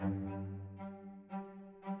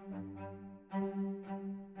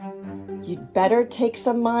You'd better take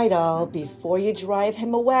some Midol before you drive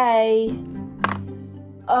him away.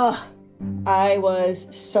 I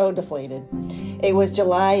was so deflated. It was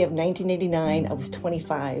July of 1989. I was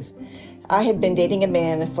 25. I had been dating a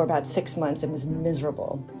man for about 6 months and was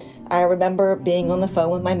miserable. I remember being on the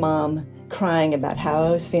phone with my mom, crying about how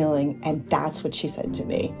I was feeling, and that's what she said to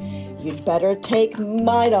me. You'd better take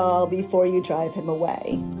Midol before you drive him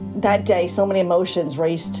away. That day, so many emotions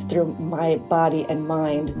raced through my body and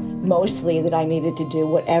mind, mostly that I needed to do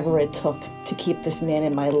whatever it took to keep this man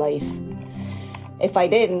in my life. If I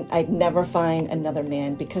didn't, I'd never find another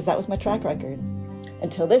man because that was my track record.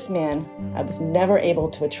 Until this man, I was never able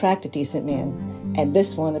to attract a decent man, and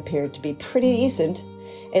this one appeared to be pretty decent,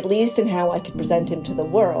 at least in how I could present him to the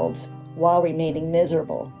world while remaining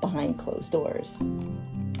miserable behind closed doors.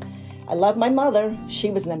 I love my mother.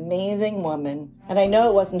 She was an amazing woman, and I know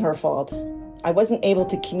it wasn't her fault. I wasn't able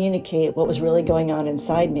to communicate what was really going on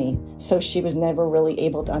inside me, so she was never really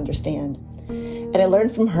able to understand. And I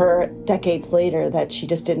learned from her decades later that she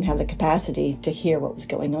just didn't have the capacity to hear what was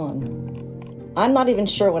going on. I'm not even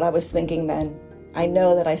sure what I was thinking then. I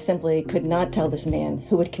know that I simply could not tell this man,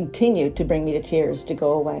 who would continue to bring me to tears, to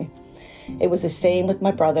go away. It was the same with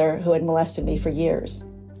my brother, who had molested me for years.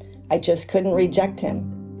 I just couldn't reject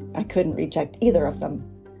him. I couldn't reject either of them.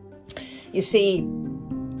 You see,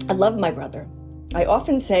 I loved my brother. I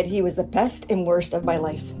often said he was the best and worst of my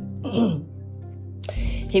life.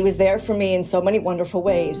 He was there for me in so many wonderful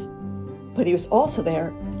ways, but he was also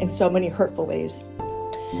there in so many hurtful ways.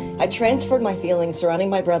 I transferred my feelings surrounding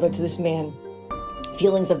my brother to this man.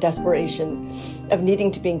 Feelings of desperation, of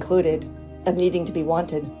needing to be included, of needing to be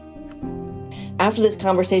wanted. After this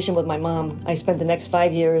conversation with my mom, I spent the next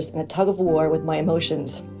 5 years in a tug of war with my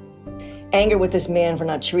emotions. Anger with this man for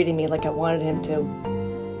not treating me like I wanted him to,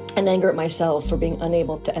 and anger at myself for being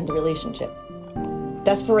unable to end the relationship.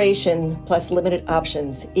 Desperation plus limited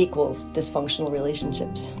options equals dysfunctional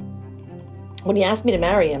relationships. When he asked me to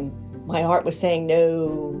marry him, my heart was saying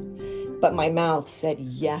no, but my mouth said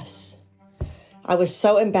yes. I was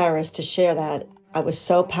so embarrassed to share that. I was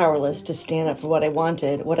so powerless to stand up for what I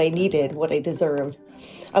wanted, what I needed, what I deserved.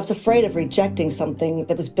 I was afraid of rejecting something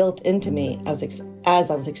that was built into me as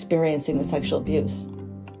I was experiencing the sexual abuse.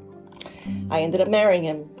 I ended up marrying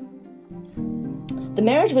him. The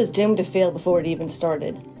marriage was doomed to fail before it even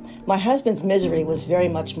started. My husband's misery was very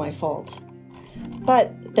much my fault.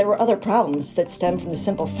 But there were other problems that stemmed from the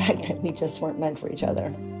simple fact that we just weren't meant for each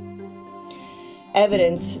other.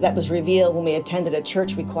 Evidence that was revealed when we attended a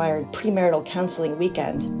church-required premarital counseling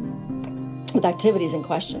weekend with activities and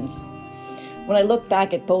questions. When I look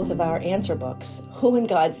back at both of our answer books, who in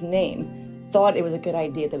God's name thought it was a good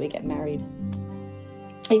idea that we get married?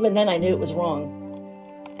 Even then I knew it was wrong,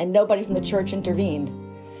 and nobody from the church intervened.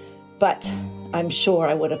 But I'm sure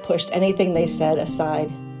I would have pushed anything they said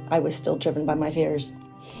aside. I was still driven by my fears.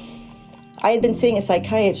 I had been seeing a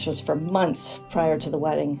psychiatrist for months prior to the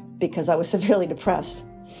wedding because I was severely depressed,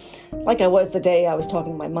 like I was the day I was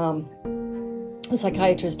talking to my mom. The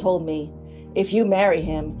psychiatrist told me, if you marry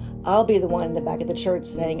him, I'll be the one in the back of the church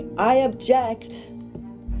saying, I object.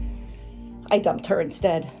 I dumped her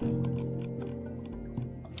instead.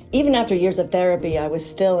 Even after years of therapy, I was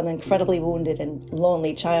still an incredibly wounded and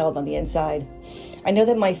lonely child on the inside. I know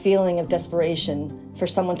that my feeling of desperation for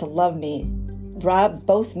someone to love me robbed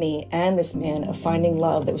both me and this man of finding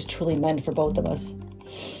love that was truly meant for both of us.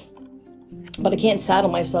 But I can't saddle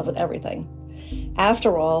myself with everything.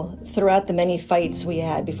 After all, throughout the many fights we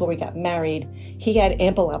had before we got married, he had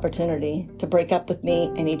ample opportunity to break up with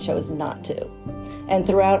me, and he chose not to. And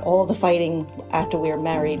throughout all the fighting after we were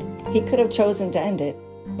married, he could have chosen to end it,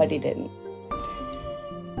 but he didn't.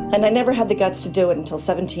 And I never had the guts to do it until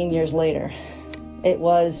 17 years later. It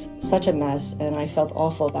was such a mess, and I felt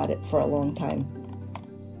awful about it for a long time.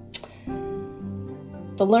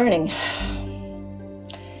 The learning.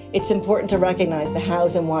 It's important to recognize the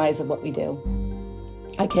hows and whys of what we do.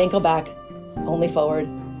 I can't go back, only forward.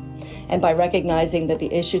 And by recognizing that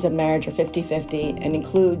the issues of marriage are 50-50 and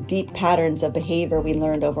include deep patterns of behavior we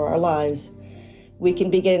learned over our lives, we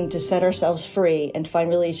can begin to set ourselves free and find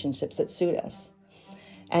relationships that suit us.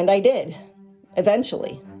 And I did,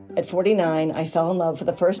 eventually. At 49, I fell in love for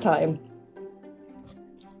the first time.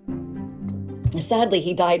 Sadly,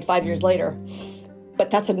 he died 5 years later.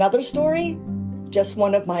 But that's another story, just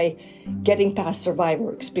one of my getting past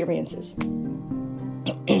survivor experiences.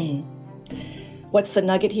 What's the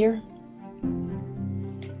nugget here?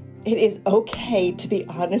 It is okay to be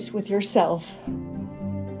honest with yourself.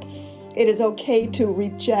 It is okay to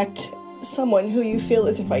reject someone who you feel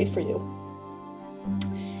isn't right for you.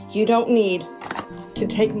 You don't need to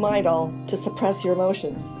take Midol to suppress your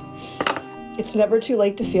emotions. It's never too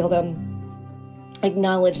late to feel them,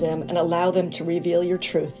 acknowledge them, and allow them to reveal your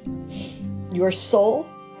truth. Your soul,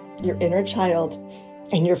 your inner child,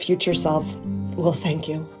 and your future self will thank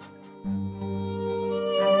you.